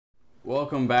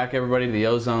Welcome back, everybody, to the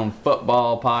Ozone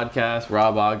Football Podcast.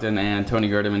 Rob Ogden and Tony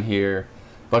Gerdeman here.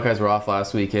 Buckeyes were off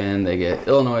last weekend. They get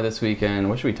Illinois this weekend.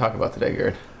 What should we talk about today,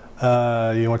 Gerd?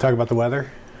 You want to talk about the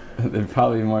weather? It'd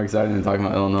probably be more exciting than talking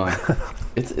about Illinois.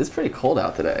 It's pretty cold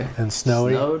out today. And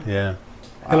snowy? Snowed? Yeah.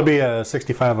 Wow. It'll be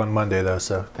 65 on Monday, though,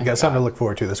 so you got something to look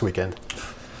forward to this weekend.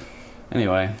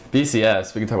 Anyway,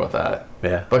 BCS, we can talk about that.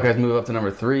 Yeah. Buckeyes move up to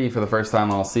number 3 for the first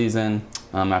time all season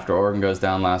after Oregon goes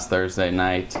down last Thursday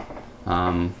night.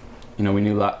 We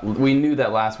knew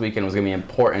that last weekend was going to be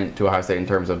important to Ohio State in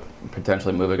terms of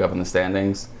potentially moving up in the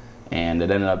standings, and it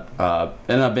ended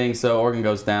up being so. Oregon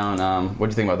goes down. What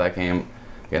do you think about that game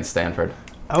against Stanford?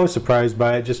 I was surprised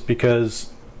by it just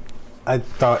because I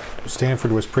thought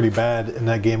Stanford was pretty bad in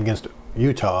that game against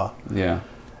Utah. Yeah.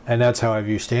 And that's how I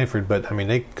view Stanford. But, I mean,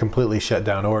 they completely shut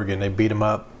down Oregon. They beat them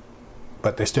up,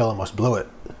 but they still almost blew it.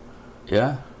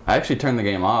 Yeah. I actually turned the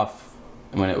game off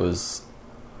when it was,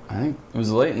 I think it was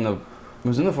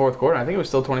in the fourth quarter. I think it was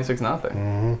still 26-0.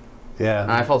 Mm-hmm. Yeah.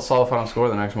 And I saw the final score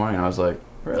the next morning, and I was like,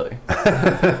 really?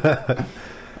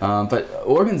 But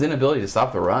Oregon's inability to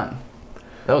stop the run,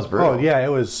 that was brutal. Oh, yeah, it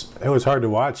was hard to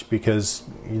watch because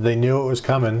they knew it was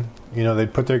coming. You know,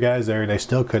 they'd put their guys there, and they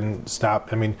still couldn't stop.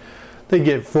 I mean, they'd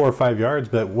get 4 or 5 yards,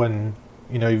 but when,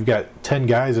 you know, you've got 10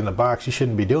 guys in the box, you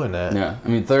shouldn't be doing that. Yeah. I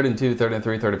mean, 3rd and 2, 3rd and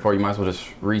 3, 3rd and 4, you might as well just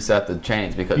reset the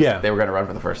chains because they were going to run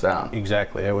for the first down.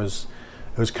 Exactly. It was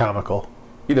comical.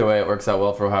 Either way, it works out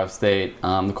well for Ohio State.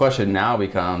 The question now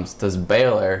becomes, does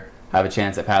Baylor have a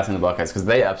chance at passing the Buckeyes? Because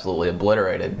they absolutely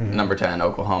obliterated number 10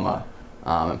 Oklahoma.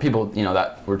 And people,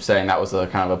 that were saying that was a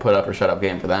kind of a put up or shut up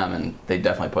game for them, and they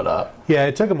definitely put up. Yeah,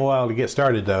 it took them a while to get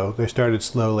started, though. They started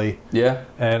slowly. Yeah.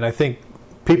 And I think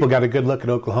people got a good look at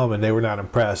Oklahoma, and they were not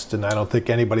impressed. And I don't think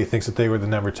anybody thinks that they were the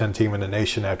number 10 team in the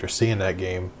nation after seeing that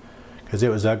game because it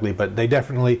was ugly. But they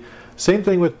definitely, same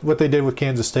thing with what they did with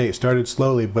Kansas State. Started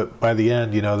slowly, but by the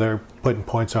end, they're putting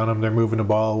points on them. They're moving the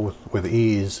ball with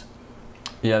ease.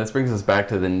 Yeah, this brings us back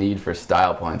to the need for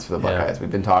style points for the Buckeyes. We've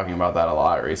been talking about that a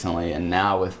lot recently, and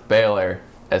now with Baylor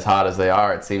as hot as they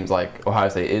are, it seems like Ohio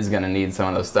State is going to need some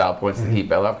of those style points to keep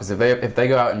Baylor up. Because if they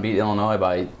go out and beat Illinois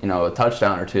by a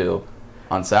touchdown or two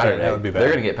on Saturday, that would be bad. They're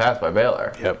going to get passed by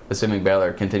Baylor. Yep. Assuming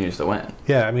Baylor continues to win.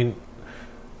 Yeah, I mean,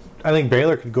 I think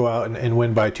Baylor could go out and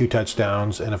win by 2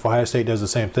 touchdowns, and if Ohio State does the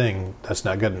same thing, that's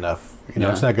not good enough.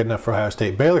 It's not good enough for Ohio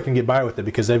State. Baylor can get by with it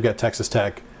because they've got Texas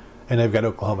Tech and they've got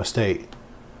Oklahoma State.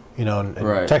 And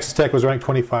Texas Tech was ranked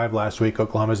 25 last week.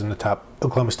 Oklahoma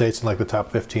State's in like the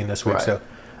top 15 this week. Right. So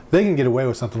they can get away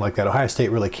with something like that. Ohio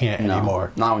State really can't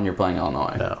anymore. Not when you're playing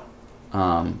Illinois.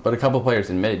 No. But a couple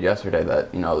players admitted yesterday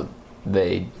that,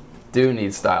 they do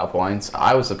need style points.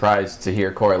 I was surprised to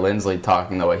hear Corey Lindsley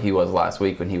talking the way he was last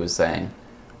week when he was saying,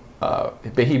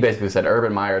 he basically said,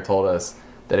 Urban Meyer told us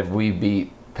that if we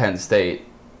beat Penn State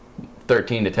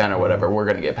 13-10 or whatever, we're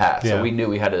going to get passed. Yeah. So we knew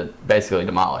we had to basically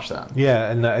demolish them. Yeah,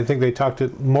 and I think they talked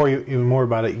even more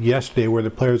about it yesterday, where the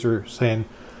players were saying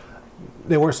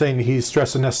they weren't saying he's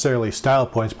stressing necessarily style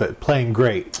points, but playing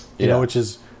great. Which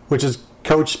is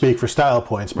coach speak for style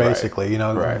points, basically.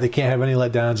 Right. They can't have any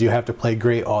letdowns. You have to play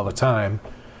great all the time.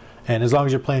 And as long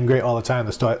as you're playing great all the time,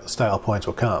 the style points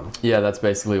will come. Yeah, that's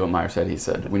basically what Meyer said. He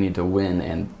said, we need to win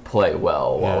and play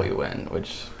well while we win,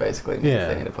 which basically means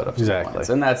they need to put up some points.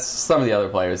 And that's some of the other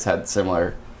players had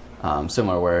similar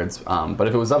words. But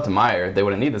if it was up to Meyer, they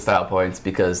wouldn't need the style points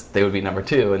because they would be number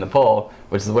 2 in the poll,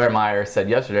 which is where Meyer said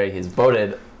yesterday he's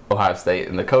voted Ohio State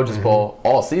in the coaches poll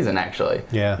all season, actually.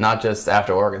 Yeah. Not just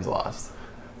after Oregon's lost.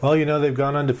 Well, they've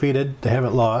gone undefeated. They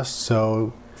haven't lost.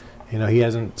 So, he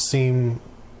hasn't seen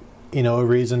a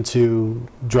reason to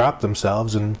drop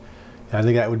themselves, and I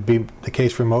think that would be the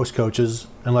case for most coaches,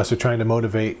 unless they're trying to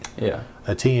motivate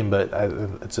a team. But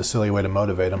it's a silly way to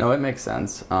motivate them. No, it makes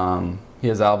sense. He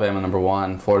has Alabama number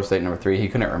 1, Florida State number 3. He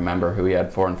couldn't remember who he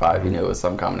had 4 and 5. He knew it was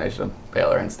some combination of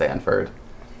Baylor and Stanford.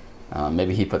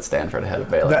 Maybe he put Stanford ahead of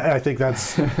Baylor. I think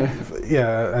that's I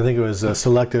think it was a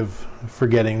selective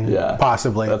forgetting,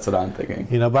 possibly. That's what I'm thinking.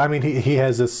 But I mean, he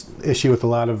has this issue with a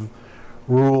lot of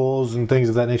rules and things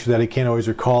of that nature that he can't always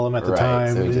recall them at the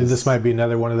time. So this might be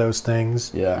another one of those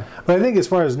things. Yeah. But I think as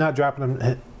far as not dropping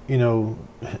him,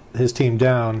 his team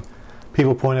down,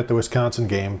 people point at the Wisconsin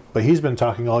game, but he's been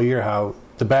talking all year how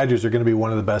the Badgers are going to be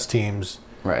one of the best teams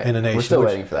in the nation. We're still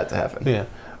waiting for that to happen. Yeah.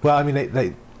 Well, I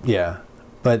mean,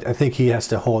 but I think he has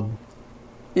to hold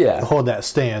that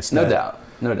stance. No doubt.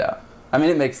 I mean,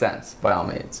 it makes sense by all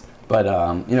means. But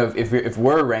if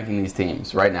we're ranking these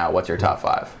teams right now, what's your top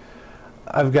 5?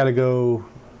 I've got to go.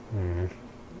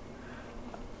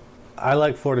 I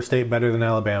like Florida State better than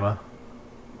Alabama,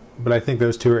 but I think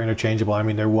those two are interchangeable. I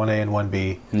mean, they're 1A and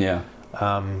 1B. Yeah.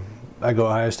 I go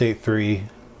Ohio State 3,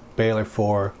 Baylor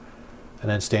 4, and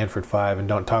then Stanford 5. And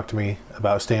don't talk to me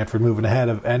about Stanford moving ahead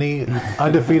of any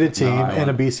undefeated team in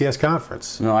a BCS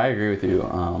conference. No, I agree with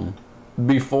you.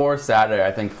 Before Saturday,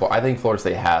 I think Florida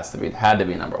State had to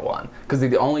be number one because they're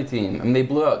the only team. I mean, they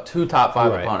blew out 2 top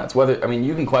 5 opponents.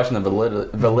 You can question the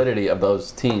validity of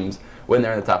those teams when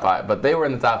they're in the top 5, but they were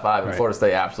in the top 5, and Florida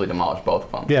State absolutely demolished both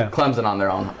of them. Yeah, Clemson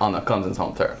on Clemson's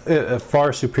home turf. A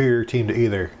far superior team to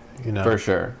either, For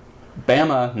sure.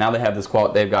 Bama, now they have this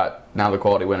they've got now the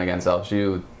quality win against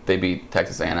LSU. They beat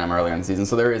Texas A&M earlier in the season,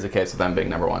 so there is a case of them being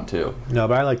number one too. No,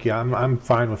 but I like you. I'm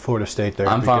fine with Florida State there.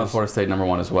 I'm fine with Florida State number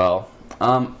one as well.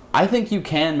 I think you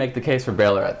can make the case for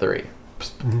Baylor at 3.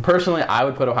 Personally, I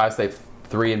would put Ohio State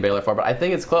 3 and Baylor 4, but I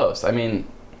think it's close. I mean,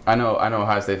 I know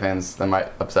Ohio State fans, that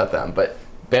might upset them, but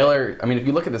Baylor, I mean, if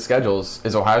you look at the schedules,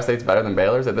 is Ohio State's better than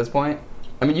Baylor's at this point?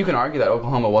 I mean, you can argue that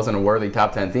Oklahoma wasn't a worthy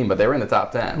top 10 team, but they were in the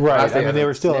top 10. Right. I mean, they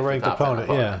were still a ranked opponent.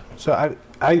 Yeah. So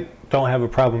I don't have a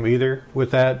problem either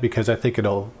with that because I think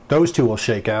those two will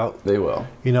shake out. They will.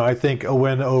 I think a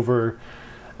win over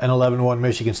an 11-1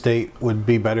 Michigan State would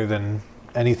be better than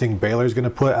anything Baylor's going to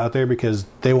put out there because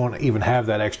they won't even have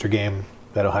that extra game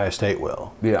that Ohio State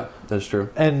will. Yeah, that's true.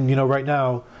 And, right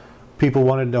now, people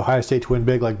wanted Ohio State to win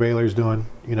big like Baylor's doing,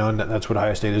 and that's what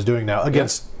Ohio State is doing now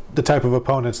against the type of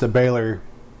opponents that Baylor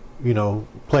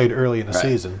played early in the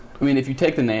season. I mean, if you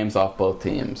take the names off both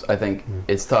teams, I think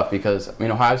it's tough because,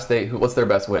 Ohio State, what's their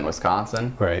best win?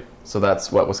 Wisconsin? Right. So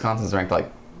that's what Wisconsin's ranked are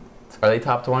they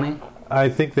top 20? I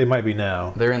think they might be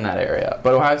now. They're in that area.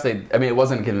 But Ohio State, it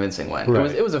wasn't a convincing win. Right.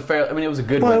 It was a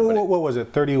good win. What was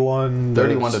it, 31?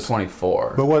 31 to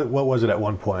 24. But what was it at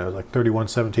one point? It was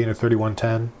 31-17 or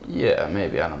 31-10? Yeah,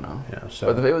 maybe. I don't know. Yeah,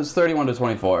 so. But it was 31 to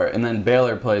 24. And then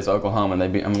Baylor plays Oklahoma, and they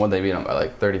beat them by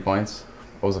 30 points.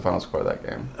 What was the final score of that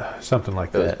game? Something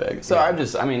like that. It was big. So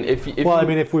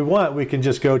if we want, we can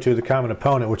just go to the common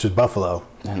opponent, which is Buffalo.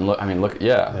 And look.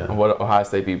 What Ohio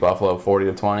State beat Buffalo 40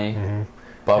 to 20. Mm-hmm.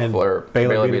 Baylor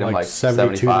beat them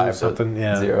 75 something.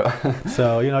 Yeah. 0.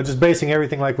 So just basing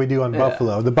everything like we do on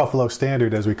Buffalo, the Buffalo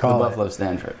Standard as we call it. The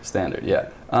Buffalo Standard. Yeah.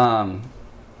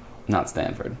 Not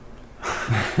Stanford.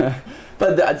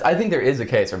 But I think there is a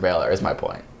case for Baylor. Is my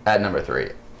point at number 3.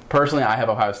 Personally, I have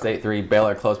Ohio State 3,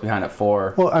 Baylor close behind at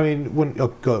 4.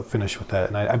 Well, go finish with that,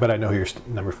 and I bet I know who your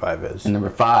number 5 is. And number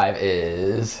 5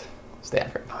 is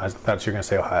Stanford. I thought you were going to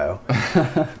say Ohio.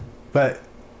 But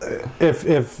if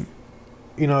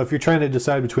you're trying to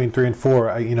decide between 3 and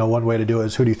 4, one way to do it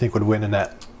is who do you think would win in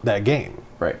that game?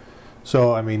 Right.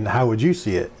 So, how would you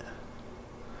see it?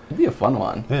 It'd be a fun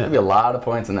one. Yeah. There'd be a lot of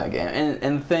points in that game.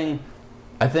 And the thing,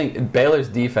 I think Baylor's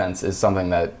defense is something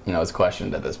that, is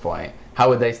questioned at this point. How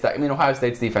would they stack? Ohio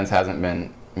State's defense hasn't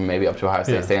been maybe up to Ohio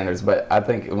State standards, but I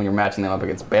think when you're matching them up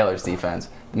against Baylor's defense,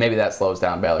 maybe that slows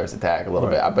down Baylor's attack a little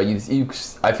bit. But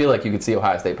I feel like you could see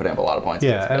Ohio State putting up a lot of points.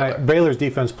 Yeah, and Baylor's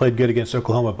defense played good against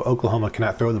Oklahoma, but Oklahoma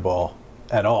cannot throw the ball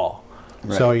at all.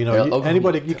 Right. So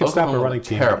anybody you can stop a running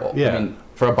team. Terrible. Yeah.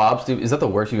 For a Bob Stoops, is that the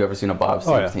worst you've ever seen a Bob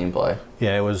Stoops team play?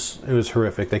 Yeah, it was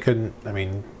horrific. They couldn't.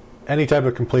 Any type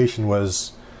of completion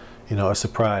was, a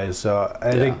surprise. So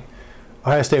I think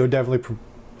Ohio State would definitely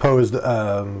posed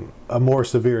a more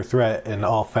severe threat in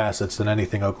all facets than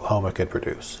anything Oklahoma could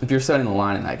produce. If you're setting the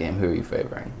line in that game, who are you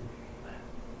favoring?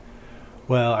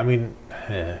 Well,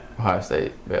 Ohio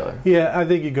State, Baylor. Yeah, I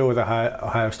think you go with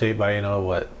Ohio State by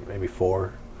maybe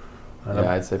 4.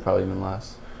 I'd say probably even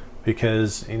less.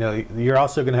 Because you're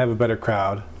also going to have a better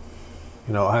crowd.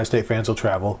 Ohio State fans will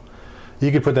travel.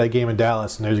 You could put that game in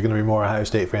Dallas, and there's going to be more Ohio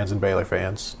State fans than Baylor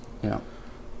fans. Yeah.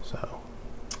 So.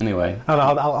 Anyway,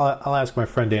 I'll ask my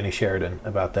friend Danny Sheridan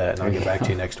about that, and I'll get back to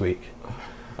you next week.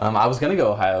 I was going to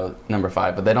go Ohio number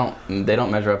 5, but they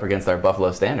don't measure up against our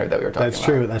Buffalo Standard that we were talking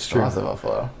about. That's true. Lots of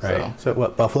Buffalo. Right. So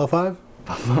what? Buffalo 5?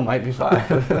 Buffalo might be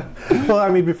 5.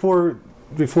 Well,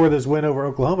 before this win over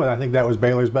Oklahoma, I think that was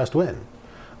Baylor's best win.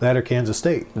 That or Kansas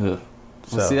State. So.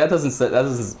 Well, see, that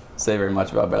doesn't say very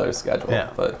much about Baylor's schedule.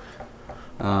 Yeah. But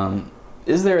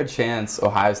is there a chance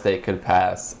Ohio State could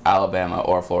pass Alabama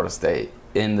or Florida State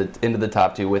into the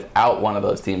top 2 without one of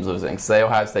those teams losing? Say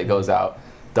Ohio State goes out,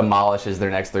 demolishes their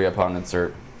next 3 opponents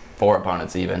or 4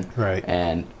 opponents even, right?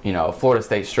 And Florida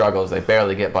State struggles; they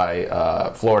barely get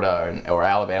by Florida, or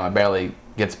Alabama barely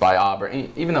gets by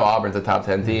Auburn. Even though Auburn's a top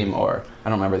 10 team, or I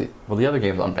don't remember the other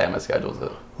games on Bama's schedule.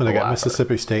 Well, they got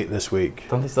Mississippi State this week.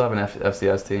 Don't they still have an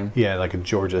FCS team? Yeah, like a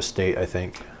Georgia State, I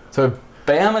think. So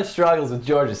Bama struggles with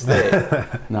Georgia State.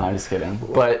 No, I'm just kidding.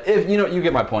 But if you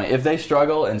get my point. If they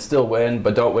struggle and still win,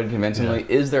 but don't win convincingly,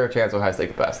 is there a chance Ohio State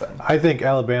could pass them? I think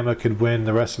Alabama could win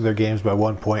the rest of their games by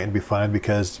 1 point and be fine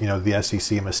because the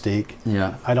SEC mystique.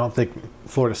 Yeah. I don't think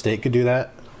Florida State could do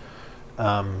that.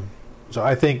 So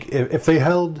I think if they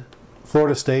held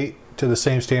Florida State to the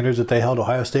same standards that they held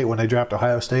Ohio State when they dropped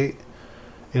Ohio State,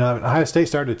 Ohio State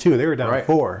started 2. They were down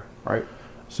 4. Right.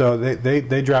 So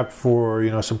they dropped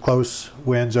for some close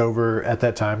wins over at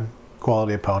that time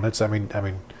quality opponents. I mean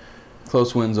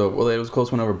close wins over. Well, it was a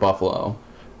close win over Buffalo.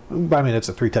 It's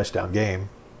a 3-touchdown game.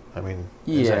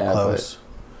 Is that close?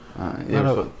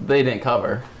 But, they didn't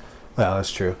cover. Well,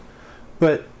 that's true.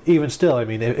 But even still,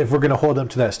 if we're going to hold them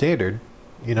to that standard,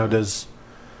 I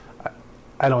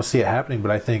don't see it happening.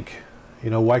 But I think,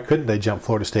 why couldn't they jump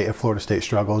Florida State if Florida State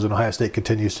struggles and Ohio State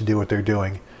continues to do what they're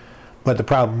doing? But the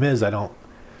problem is,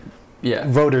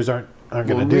 voters aren't going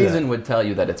to do that. Reason would tell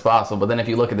you that it's possible, but then if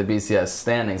you look at the BCS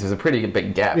standings, there's a pretty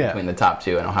big gap between the top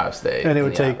 2 and Ohio State. And it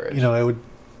would take,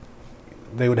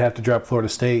 they would have to drop Florida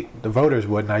State. The voters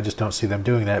would, and I just don't see them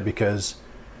doing that because,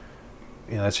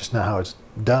 that's just not how it's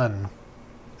done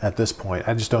at this point.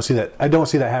 I just don't see that. I don't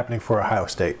see that happening for Ohio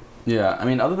State. Yeah,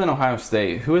 other than Ohio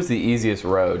State, who is the easiest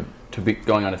road to be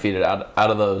going undefeated out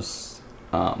of those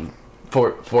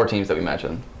four teams that we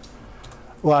mentioned?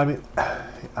 Well,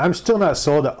 I'm still not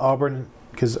sold at Auburn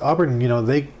because Auburn,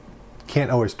 they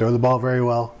can't always throw the ball very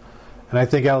well. And I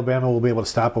think Alabama will be able to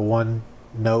stop a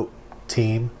one-note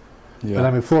team.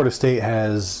 Yeah. But, Florida State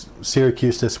has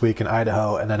Syracuse this week and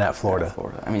Idaho and then at Florida.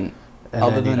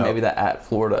 Other than maybe that at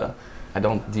Florida,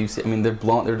 do you see, they're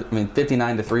blown,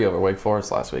 59-3 over Wake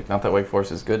Forest last week. Not that Wake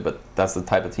Forest is good, but that's the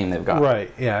type of team they've got.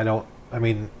 Right, yeah,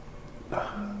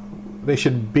 they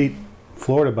should beat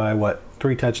Florida by,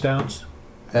 3 touchdowns?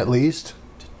 At least.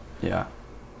 Yeah.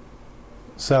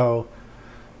 So,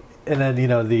 and then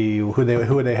who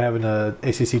would they have in the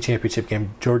ACC championship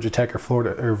game? Georgia Tech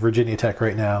or Virginia Tech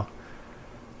right now,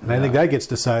 and I think that gets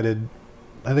decided.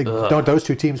 I think don't those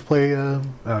 2 teams play? Oh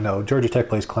no, Georgia Tech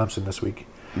plays Clemson this week.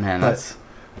 Man, that's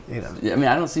I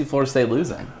don't see Florida State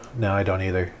losing. No, I don't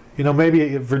either.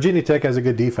 Maybe Virginia Tech has a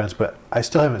good defense, but I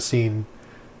still haven't seen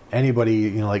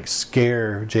anybody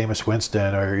scare Jameis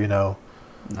Winston or No.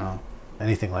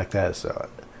 anything like that. So,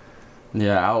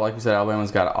 yeah, like you said,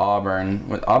 Alabama's got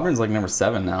Auburn. Auburn's number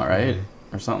 7 now, right?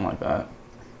 Or something like that.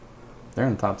 They're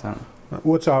in the top 10.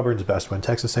 What's Auburn's best win?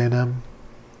 Texas A&M?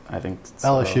 I think so.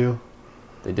 LSU?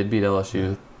 They did beat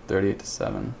LSU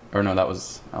 38-7. Or no, that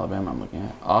was Alabama I'm looking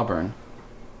at. Auburn.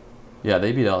 Yeah,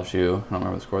 they beat LSU. I don't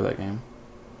remember the score of that game.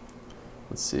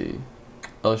 Let's see.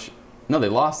 LSU. No, they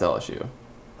lost LSU.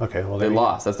 Okay, well they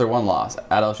lost. That's their one loss.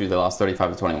 At LSU, they lost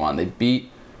 35-21. They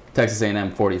beat Texas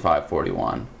A&M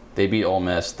 45-41. They beat Ole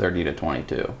Miss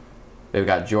 30-22. They've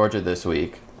got Georgia this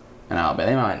week, and Alabama.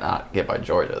 They might not get by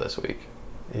Georgia this week.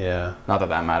 Yeah. Not that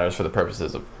that matters for the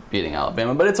purposes of beating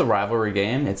Alabama, but it's a rivalry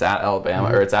game. It's at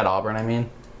Alabama, or it's at Auburn.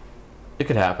 It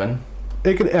could happen.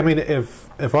 It could.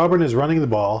 If Auburn is running the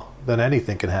ball, then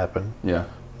anything can happen. Yeah.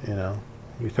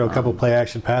 You throw a couple play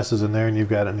action passes in there, and you've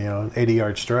got an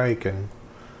 80-yard strike. And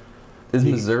is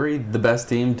Missouri the best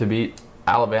team to beat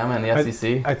Alabama in the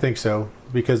SEC? I think so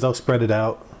because they'll spread it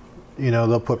out.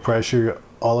 They'll put pressure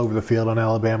all over the field on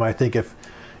Alabama. I think if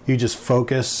you just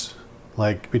focus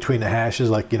between the hashes,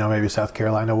 maybe South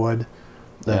Carolina would,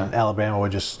 then Alabama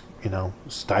would just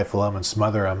stifle them and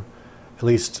smother them. At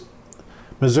least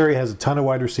Missouri has a ton of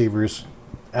wide receivers.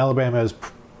 Alabama has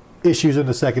issues in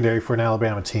the secondary for an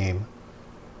Alabama team.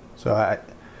 So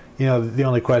the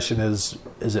only question is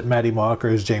it Matty Mock or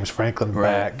is James Franklin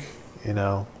back?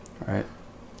 Right.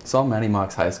 Saw Matty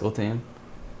Mock's high school team.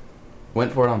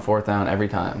 Went for it on 4th down every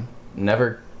time.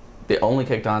 They only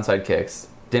kicked onside kicks,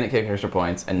 didn't kick extra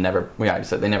points, and never. Yeah, I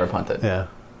said they never punted. Yeah,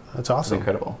 that's awesome. It's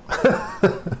incredible.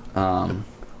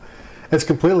 It's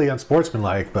completely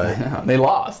unsportsmanlike, but they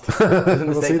lost. It was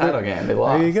in the state title game. They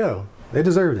lost. There you go. They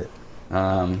deserved it.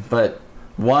 But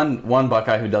one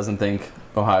Buckeye who doesn't think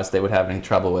Ohio State would have any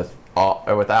trouble with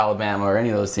Alabama or any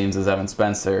of those teams is Evan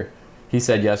Spencer. He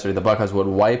said yesterday the Buckeyes would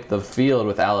wipe the field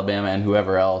with Alabama and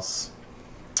whoever else.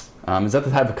 Is that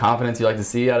the type of confidence you like to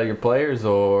see out of your players,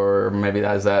 or maybe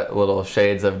is that little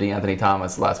shades of DeAnthony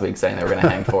Thomas last week saying they were going to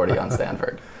hang 40 on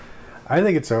Stanford? I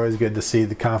think it's always good to see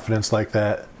the confidence like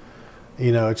that.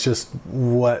 It's just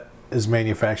what is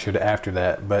manufactured after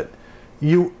that. But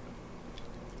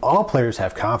all players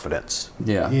have confidence.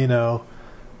 Yeah.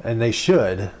 And they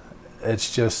should.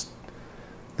 It's just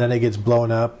then it gets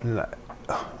blown up. And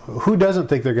who doesn't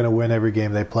think they're going to win every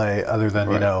game they play other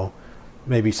than,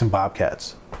 maybe some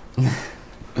Bobcats?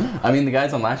 I mean, the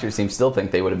guys on last year's team still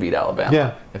think they would have beat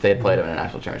Alabama if they had played them in a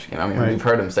national championship game. I mean, we've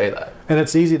heard them say that. And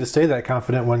it's easy to stay that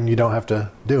confident when you don't have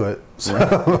to do it. So.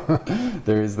 Right.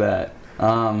 There is that.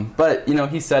 But, you know,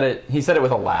 he said it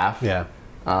with a laugh. Yeah.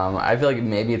 I feel like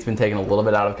maybe it's been taken a little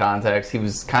bit out of context. He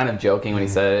was kind of joking when he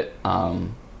said it.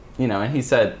 You know, and he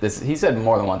said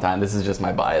more than one time, this is just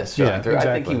my bias showing through.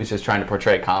 Exactly. I think he was just trying to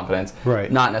portray confidence,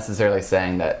 not necessarily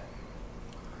saying that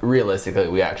realistically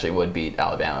we actually would beat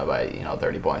Alabama by,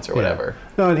 30 points or whatever.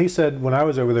 No, and he said, when I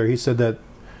was over there, he said that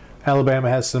Alabama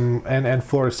has some, and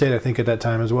Florida State, I think at that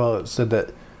time as well, it said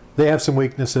that they have some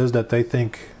weaknesses that they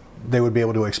think they would be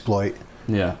able to exploit.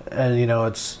 Yeah. And,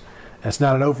 it's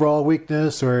not an overall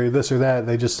weakness or this or that.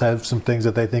 They just have some things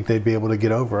that they think they'd be able to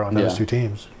get over on those two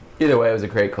teams. Either way, it was a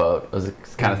great quote. It was the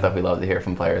kind of stuff we love to hear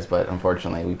from players, but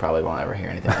unfortunately, we probably won't ever hear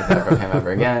anything like that from him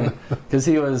ever again, because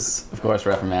he was, of course,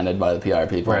 reprimanded by the PR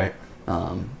people. Right.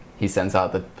 He sends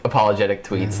out the apologetic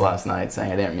tweets last night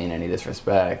saying, I didn't mean any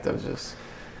disrespect. I was just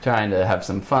trying to have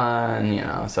some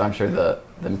fun, So I'm sure the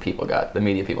media people got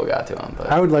to him.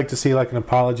 But I would like to see like an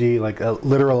apology, like a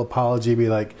literal apology, be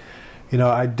like,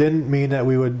 I didn't mean that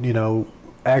we would,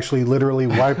 actually literally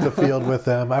wipe the field with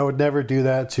them. I would never do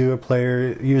that to a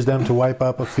player, use them to wipe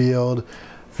up a field.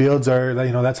 Fields are,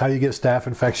 that's how you get staph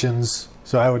infections.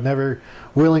 So I would never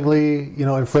willingly,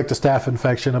 inflict a staph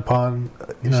infection upon,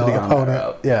 an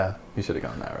opponent. Yeah. You should have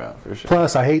gone that route for sure.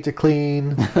 Plus, I hate to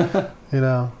clean,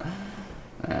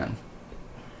 Man.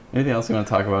 Anything else you want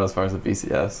to talk about as far as the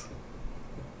BCS?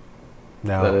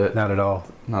 No, not at all.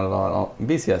 Not at all.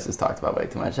 BCS is talked about way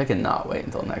too much. I cannot wait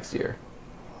until next year.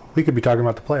 We could be talking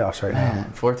about the playoffs right now.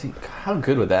 14. How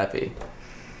good would that be?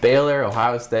 Baylor,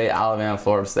 Ohio State, Alabama,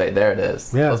 Florida State. There it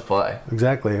is. Yeah. Let's play.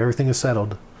 Exactly. Everything is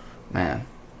settled. Man.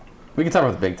 We can talk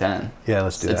about the Big Ten. Yeah,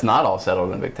 let's do that. It's not all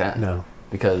settled in the Big Ten. No.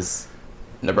 Because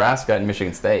Nebraska and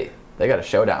Michigan State, they got a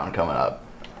showdown coming up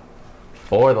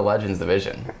for the Legends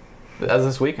Division. That's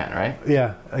this weekend, right?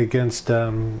 Yeah, against,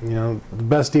 the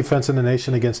best defense in the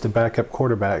nation against a backup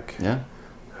quarterback. Yeah.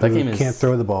 That game can't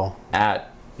throw the ball.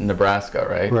 At Nebraska,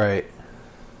 right? Right.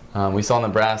 We saw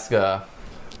Nebraska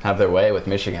have their way with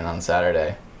Michigan on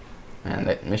Saturday.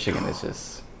 Man, Michigan is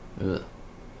just... Ugh.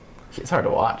 It's hard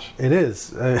to watch. It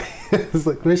is. It's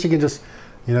like Michigan just,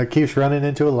 keeps running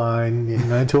into a line,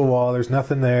 into a wall. There's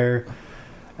nothing there.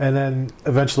 And then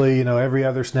eventually, every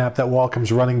other snap, that wall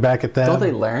comes running back at them. Don't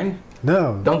they learn?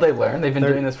 No. Don't they learn? They've been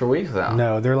doing this for weeks now.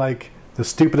 No, they're like the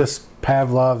stupidest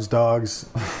Pavlov's dogs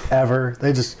ever.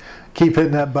 They just keep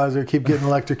hitting that buzzer, keep getting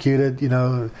electrocuted.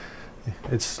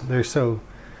 They're so...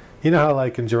 how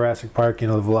like in Jurassic Park, the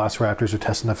velociraptors are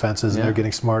testing the fences and they're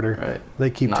getting smarter. Right.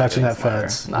 They keep touching that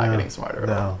fence. Not getting smarter at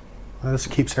all. No. This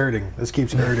keeps hurting.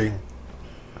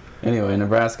 Anyway,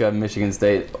 Nebraska, Michigan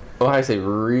State. Ohio State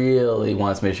really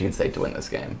wants Michigan State to win this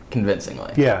game,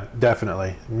 convincingly. Yeah,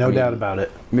 definitely. No doubt about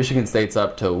it. Michigan State's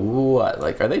up to what?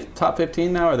 Like, are they top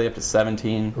 15 now, or are they up to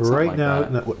 17? Right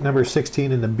now, number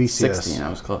 16 in the BCS. 16, I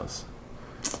was close.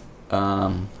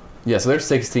 So they're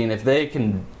 16. If they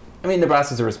can... I mean,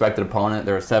 Nebraska's a respected opponent.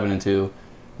 They're a 7-2.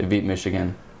 They beat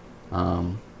Michigan.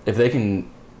 If they can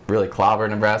really clobber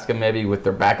Nebraska, maybe with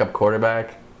their backup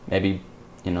quarterback, maybe,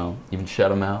 even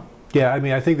shut them out. Yeah, I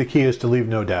mean, I think the key is to leave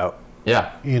no doubt.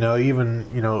 Yeah.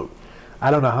 I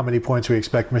don't know how many points we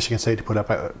expect Michigan State to put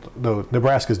up, though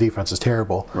Nebraska's defense is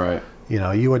terrible. Right.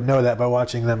 You would know that by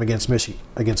watching them against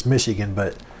Michigan,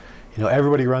 but,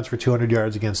 everybody runs for 200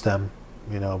 yards against them,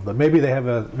 but maybe they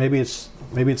have maybe it's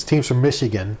teams from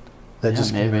Michigan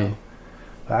that maybe.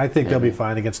 I think they'll be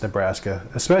fine against Nebraska,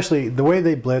 especially the way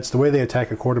they blitz, the way they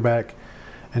attack a quarterback.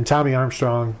 And Tommy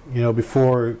Armstrong,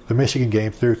 before the Michigan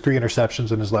game, threw 3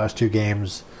 interceptions in his last 2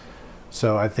 games.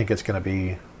 So I think it's going to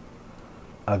be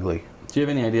ugly. Do you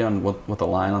have any idea on what the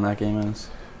line on that game is?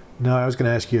 No, I was going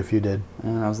to ask you if you did.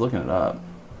 I was looking it up.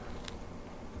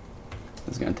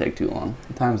 It's going to take too long.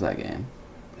 What time's that game?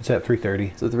 It's at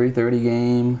 3:30. It's a 3:30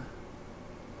 game.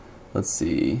 Let's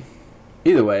see.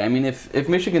 Either way, I mean, if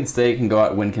Michigan State can go out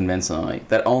and win convincingly,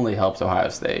 that only helps Ohio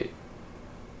State.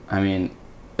 I mean...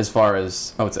 As far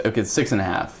as it's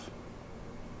 6.5.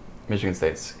 Michigan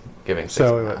State's giving 6.5.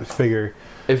 So figure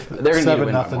if they're going to need to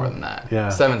win by more than that. Yeah.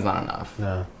 7's not enough.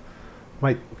 No,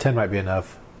 10 might be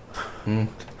enough. No,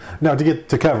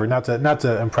 to cover, not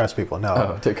to impress people.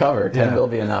 No, to cover 10 will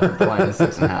be enough if playing a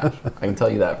 6.5. I can tell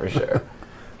you that for sure.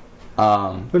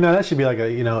 But no, that should be like a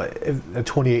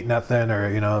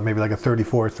 28-0 or maybe like a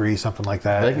 34-3, something like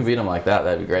that. If they can beat them like that,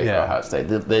 that'd be great for Ohio State.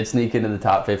 They'd sneak into the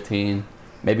top 15.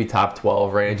 Maybe top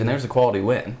 12 range, and there's a quality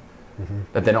win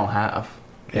that they don't have,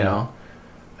 you know?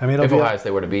 I mean, if Ohio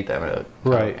State were to beat them.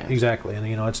 Right, exactly. And,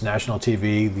 it's national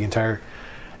TV. The entire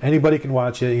anybody can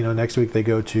watch it. Next week they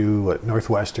go to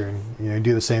Northwestern.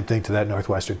 Do the same thing to that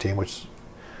Northwestern team,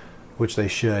 which they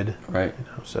should. Right.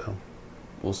 So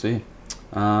we'll see.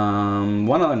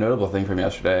 One other notable thing from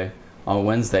yesterday, on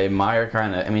Wednesday, Meyer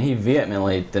he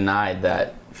vehemently denied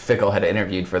that Fickell had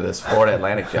interviewed for this Florida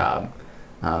Atlantic job.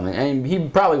 And he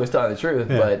probably was telling the truth,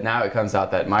 but now it comes out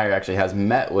that Meyer actually has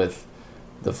met with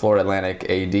the Florida Atlantic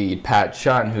AD, Pat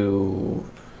Chun, who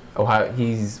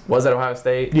was at Ohio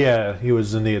State? Yeah, he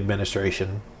was in the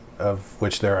administration, of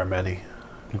which there are many.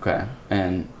 Okay.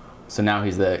 And so now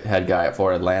he's the head guy at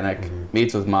Florida Atlantic,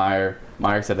 meets with Meyer.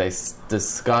 Meyer said they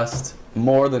discussed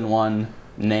more than one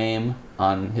name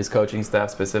on his coaching staff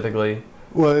specifically.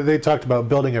 Well, they talked about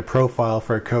building a profile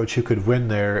for a coach who could win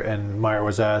there, and Meyer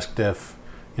was asked if,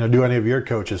 do any of your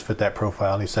coaches fit that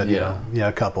profile? And he said,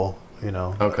 a couple,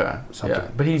 Okay. Something. Yeah.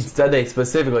 But he said they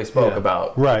specifically spoke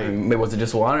about, right. Was it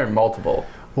just one or multiple?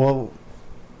 Well,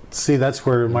 see, that's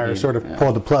where Meyer sort of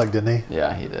pulled the plug, didn't he?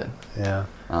 Yeah, he did. Yeah.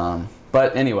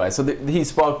 But anyway, so he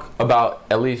spoke about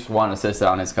at least one assistant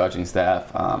on his coaching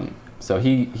staff. So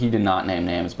he did not name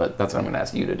names, but that's what I'm going to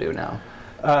ask you to do now.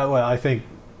 Well, I think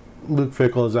Luke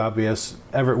Fickell is obvious.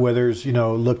 Everett Withers,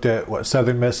 looked at what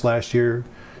Southern missed last year,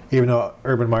 even though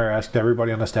Urban Meyer asked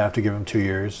everybody on the staff to give him 2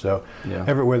 years. So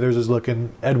Everett Withers is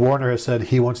looking. Ed Warner has said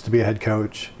he wants to be a head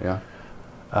coach. Yeah.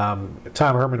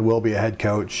 Tom Herman will be a head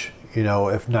coach.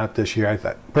 If not this year,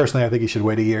 personally I think he should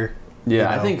wait a year.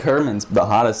 Yeah, I think Herman's the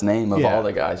hottest name of all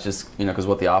the guys, just because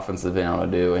what the offense has been able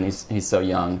to do, and he's so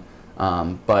young.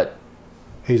 But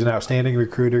he's an outstanding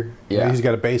recruiter. Yeah, he's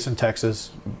got a base in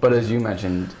Texas. But as you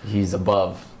mentioned, he's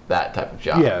above that type of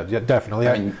job. Yeah,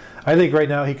 definitely. I think right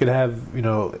now he could have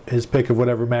his pick of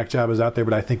whatever MAC job is out there,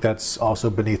 but I think that's also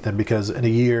beneath him because in a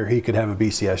year he could have a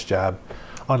BCS job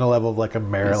on the level of like a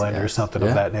Maryland or something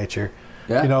of that nature.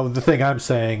 Yeah. The thing I'm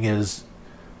saying is,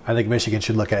 I think Michigan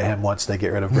should look at him once they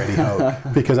get rid of Brady Hoke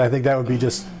because I think that would be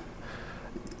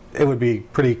it would be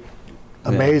pretty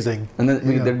amazing. And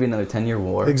then there'd be another 10-year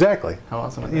war. Exactly. How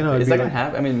awesome is that? Is that going to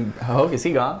happen? Hoke, is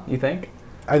he gone, you think?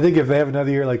 I think if they have another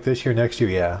year like this year, next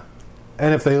year, yeah.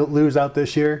 And if they lose out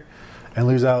this year and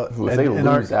lose out,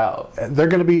 they're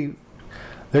going to be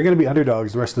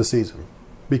underdogs the rest of the season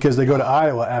because they go to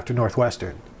Iowa after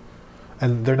Northwestern,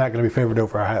 and they're not going to be favored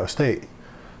over Ohio State.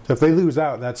 So if they lose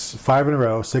out, that's 5 in a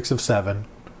row, 6 of 7.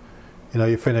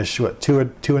 You finish 2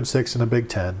 and 6 in the Big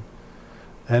Ten.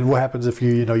 And what happens if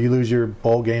you lose your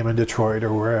bowl game in Detroit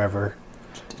or wherever?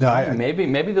 Maybe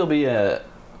there'll be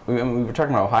we were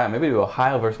talking about Ohio. Maybe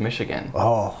Ohio versus Michigan.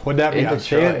 Oh, wouldn't that be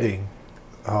outstanding?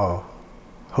 Oh,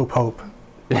 hope.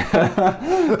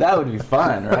 That would be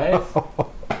fun, right?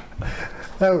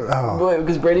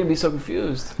 Because Brady would be so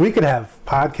confused. We could have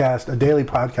a daily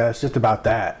podcast just about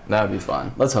that. That would be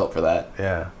fun. Let's hope for that.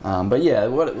 Yeah. But yeah,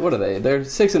 what are they? They're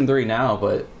 6-3 now,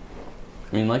 but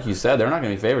like you said, they're not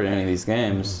going to be favored in any of these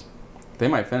games. They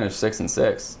might finish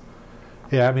 6-6.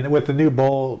 Yeah, with the new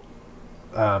bowl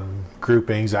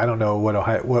groupings, I don't know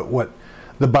what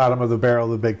the bottom of the barrel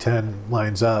of the Big Ten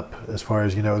lines up as far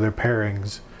as their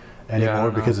pairings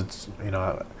anymore because it's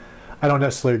I don't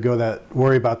necessarily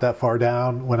worry about that far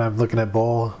down when I'm looking at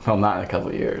bowl. Well, not in a couple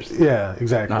of years. Yeah,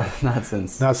 exactly. Not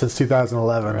since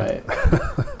 2011.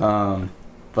 Right.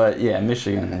 But yeah,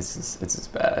 Michigan it's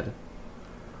just bad.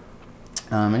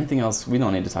 Anything else? We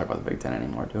don't need to talk about the Big Ten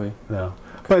anymore, do we? No.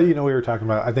 But we were talking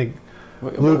about. I think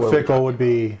Luke Fickell would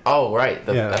be. Oh right,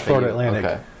 Florida Atlantic.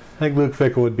 Okay. I think Luke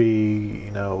Fickell would be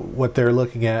what they're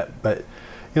looking at, but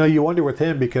you wonder with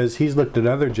him because he's looked at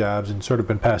other jobs and sort of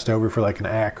been passed over for like an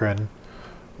Akron,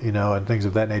 and things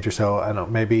of that nature. So I don't know,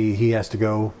 maybe he has to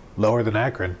go lower than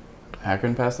Akron.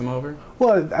 Akron passed him over?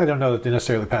 Well, I don't know that they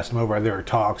necessarily passed him over. There were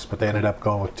talks, but they ended up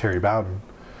going with Terry Bowden.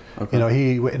 Okay.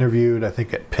 He interviewed, I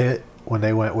think, at Pitt when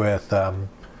they went with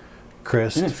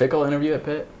Chris. Didn't Fickell interview at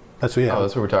Pitt? That's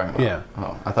what we're talking about. Yeah.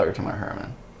 Oh, I thought you were talking about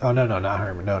Herman. Oh, no, not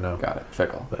Herman. No. Got it.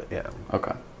 Fickell. But, yeah.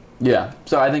 Okay. Yeah.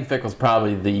 So I think Fickell's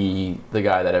probably the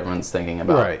guy that everyone's thinking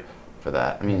about for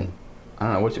that. I mean, I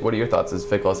don't know. What are your thoughts as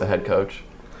Fickell as a head coach?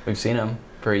 We've seen him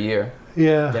for a year.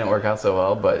 Yeah. Didn't work out so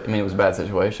well, but, it was a bad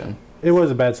situation. It was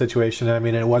a bad situation.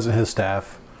 It wasn't his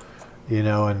staff,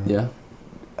 and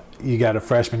you got a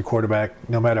freshman quarterback,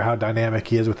 no matter how dynamic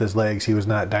he is with his legs, he was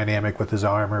not dynamic with his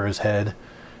arm or his head.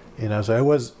 So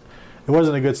it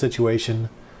wasn't a good situation.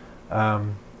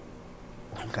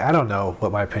 I don't know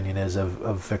what my opinion is of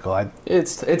Fickell.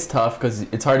 It's tough because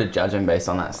it's hard to judge him based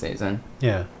on that season.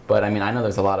 Yeah. But I know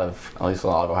there's at least a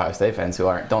lot of Ohio State fans who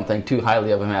don't think too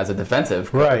highly of him as a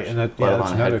defensive coach. Right, and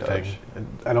that's another thing.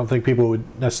 I don't think people would.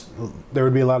 There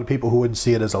would be a lot of people who wouldn't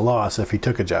see it as a loss if he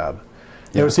took a job.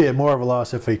 They would see it more of a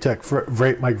loss if he took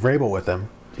Mike Vrabel with him.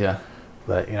 Yeah.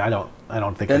 But I don't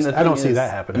think I don't see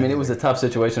that happening. I mean, it was a tough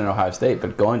situation in Ohio State,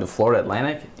 but going to Florida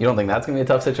Atlantic, you don't think that's going to be a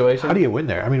tough situation? How do you win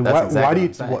there? I mean, why do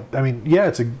you? I mean, yeah,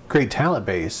 it's a great talent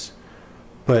base,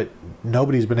 but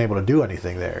nobody's been able to do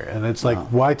anything there, and it's like,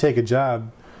 why take a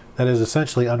job that is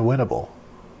essentially unwinnable?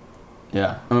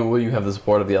 Yeah, I mean, will you have the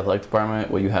support of the athletic department?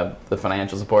 Will you have the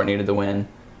financial support needed to win?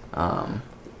 I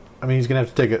mean, he's going to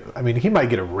have to take it. I mean, he might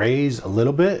get a raise a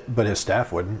little bit, but his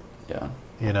staff wouldn't. Yeah.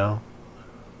 Yeah.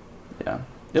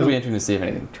 It'll be interesting to see if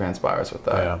anything transpires with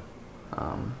that.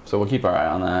 Yeah. So we'll keep our eye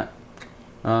on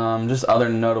that. Just other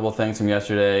notable things from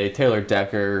yesterday. Taylor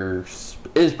Decker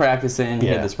is practicing. He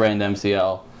had the sprained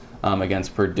MCL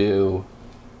against Purdue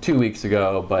 2 weeks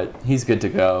ago, but he's good to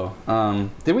go. I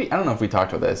don't know if we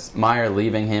talked about this. Meyer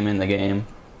leaving him in the game.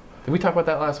 Did we talk about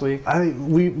that last week?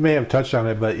 We may have touched on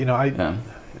it, but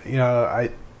I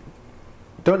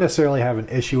don't necessarily have an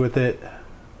issue with it,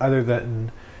 other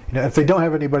than if they don't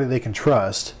have anybody they can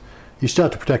trust, you still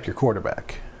have to protect your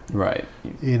quarterback. Right.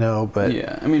 But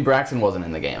yeah, I mean Braxton wasn't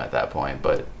in the game at that point,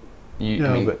 but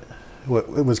what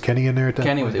was Kenny in there at that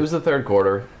point? It was the third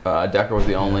quarter. Decker was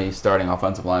the only starting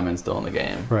offensive lineman still in the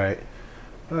game. Right.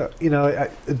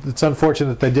 It's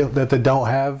unfortunate that they don't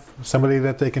have somebody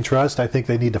that they can trust. I think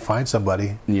they need to find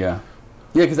somebody. Yeah.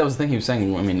 Yeah, because that was the thing he was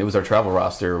saying. I mean, it was our travel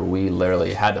roster. We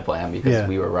literally had to play him because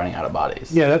we were running out of bodies.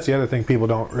 Yeah, that's the other thing people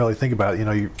don't really think about.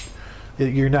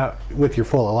 You're not with your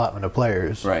full allotment of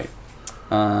players. Right.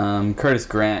 Curtis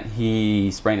Grant, he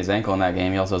sprained his ankle in that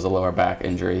game. He also has a lower back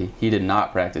injury. He did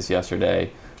not practice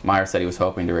yesterday. Meyer said he was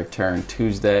hoping to return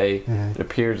Tuesday. Mm-hmm. It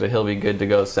appears that he'll be good to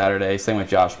go Saturday. Same with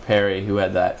Josh Perry, who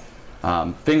had that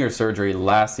finger surgery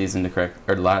last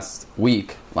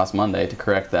Monday, to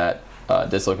correct that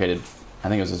dislocated, I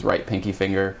think it was his right pinky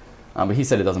finger. But he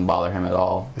said it doesn't bother him at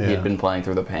all. Yeah. He had been playing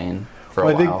through the pain for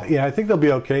a while. I think they'll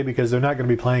be okay because they're not going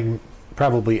to be playing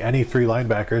probably any three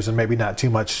linebackers and maybe not too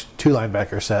much two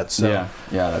linebacker sets. So,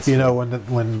 that's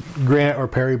when Grant or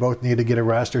Perry both need to get a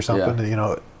rest or something,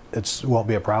 it won't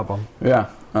be a problem. Yeah.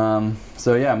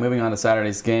 Moving on to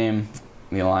Saturday's game.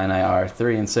 The Illini are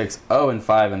 3-6,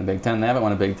 0-5 in the Big Ten. They haven't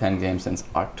won a Big Ten game since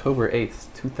October 8th,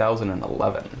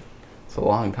 2011. It's a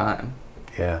long time.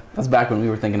 Yeah. That's back when we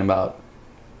were thinking about,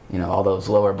 all those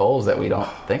lower bowls that we don't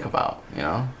think about,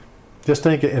 Just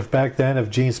think if back then, if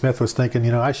Gene Smith was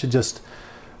thinking, I should just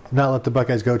not let the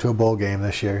Buckeyes go to a bowl game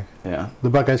this year. Yeah. The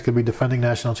Buckeyes could be defending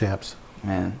national champs.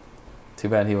 Man, too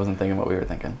bad he wasn't thinking what we were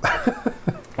thinking.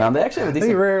 They actually have a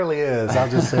decent... He rarely is, I'll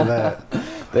just say that.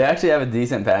 They actually have a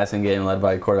decent passing game led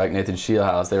by quarterback Nathan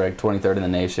Shieldhouse. They're ranked 23rd in the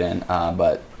nation,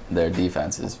 but their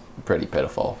defense is pretty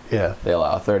pitiful. Yeah. They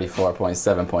allow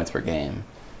 34.7 points per game.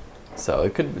 So there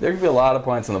could be a lot of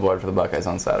points on the board for the Buckeyes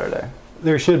on Saturday.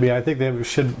 There should be. I think there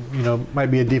should,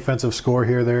 might be a defensive score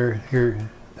here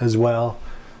as well.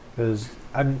 Because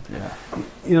they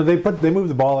move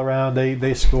the ball around,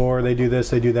 they score, they do this,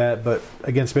 they do that, but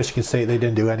against Michigan State they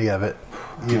didn't do any of it.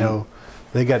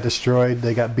 They got destroyed,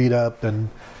 they got beat up, and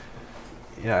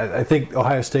I think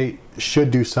Ohio State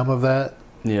should do some of that.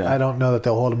 Yeah. I don't know that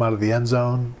they'll hold them out of the end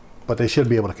zone, but they should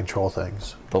be able to control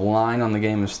things. The line on the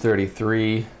game is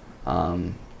 33.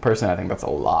 Personally, I think that's a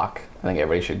lock. I think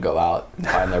everybody should go out and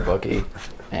find their bookie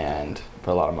and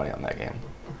put a lot of money on that game.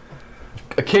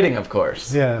 Kidding, of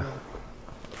course. Yeah.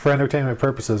 For entertainment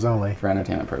purposes only. For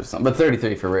entertainment purposes. But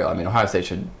 33 for real. I mean, Ohio State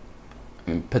should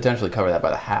potentially cover that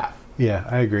by the half. Yeah,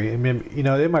 I agree. I mean,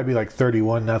 it might be like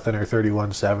 31-0 or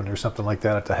 31-7 or something like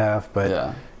that at the half,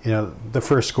 but the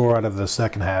first score out of the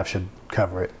second half should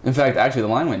cover it. In fact, actually, the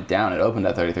line went down. It opened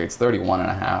at 33. It's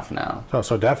 31.5 now.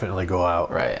 So definitely go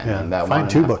out. Right. That find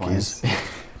two bookies.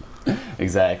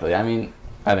 Exactly. I mean,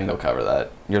 I think they'll cover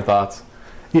that. Your thoughts?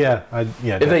 Yeah.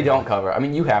 If they don't cover,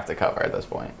 you have to cover at this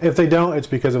point. If they don't, it's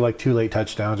because of like 2 late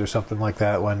touchdowns or something like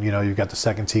that when, you've got the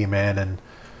second team in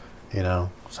and,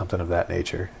 something of that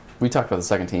nature. We talked about the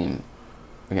second team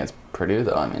against Purdue,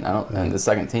 though. And the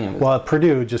second team. Well,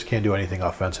 Purdue just can't do anything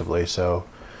offensively, so.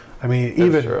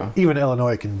 Even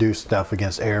Illinois can do stuff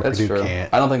against air. That's Purdue true.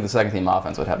 can't. I don't think the second team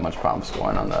offense would have much problem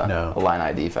scoring on the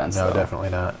Illini defense. No, though. Definitely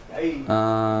not.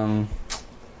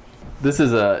 This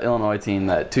is an Illinois team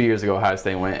that 2 years ago Ohio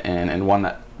State went in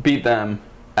and beat them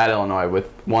at Illinois with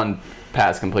one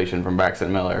pass completion from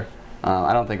Braxton Miller.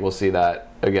 I don't think we'll see that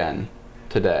again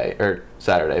today or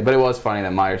Saturday. But it was funny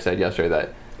that Meyer said yesterday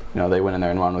that they went in there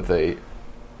and won with a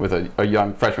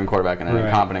young freshman quarterback and an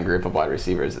incompetent group of wide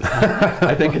receivers.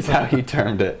 I think is how he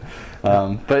termed it.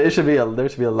 But there should be a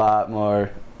lot more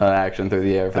action through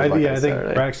the air for the Buckeyes I think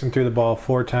Saturday. Braxton threw the ball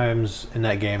 4 times in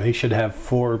that game. He should have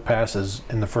 4 passes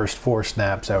in the first 4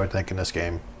 snaps, I would think, in this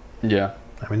game. Yeah.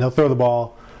 They'll throw the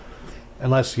ball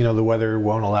unless the weather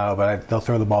won't allow. But they'll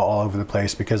throw the ball all over the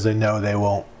place because they know they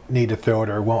won't need to throw it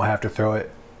or won't have to throw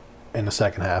it in the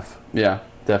second half. Yeah,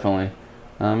 definitely.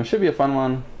 It should be a fun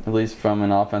one, at least from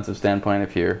an offensive standpoint.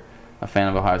 If you're a fan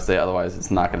of Ohio State, otherwise it's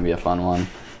not going to be a fun one.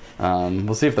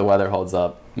 We'll see if the weather holds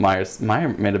up. Meyer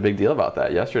made a big deal about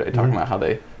that yesterday, talking about how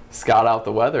they scout out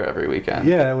the weather every weekend.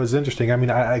 Yeah, it was interesting. I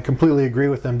mean, I completely agree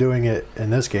with them doing it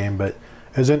in this game, but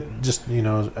isn't just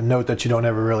a note that you don't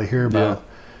ever really hear about.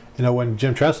 Yeah. When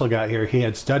Jim Tressel got here, he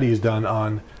had studies done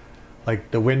on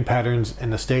like the wind patterns in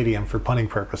the stadium for punting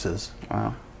purposes.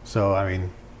 Wow. So I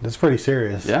mean, that's pretty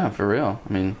serious. Yeah, for real.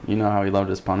 I mean, how he loved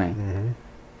his punting. Mm-hmm.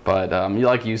 But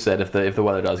like you said, if the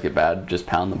weather does get bad, just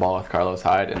pound the ball with Carlos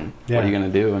Hyde, and what are you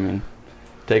going to do? I mean,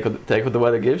 take what the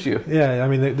weather gives you. Yeah, I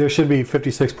mean, there should be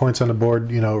 56 points on the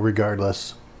board,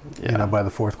 regardless, by the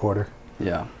fourth quarter.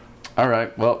 Yeah. All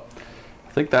right. Well,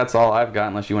 I think that's all I've got,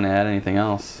 unless you want to add anything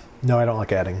else. No, I don't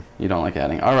like adding. You don't like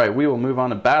adding. All right, we will move on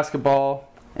to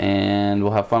basketball, and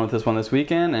we'll have fun with this one this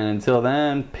weekend. And until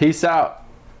then, peace out.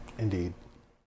 Indeed.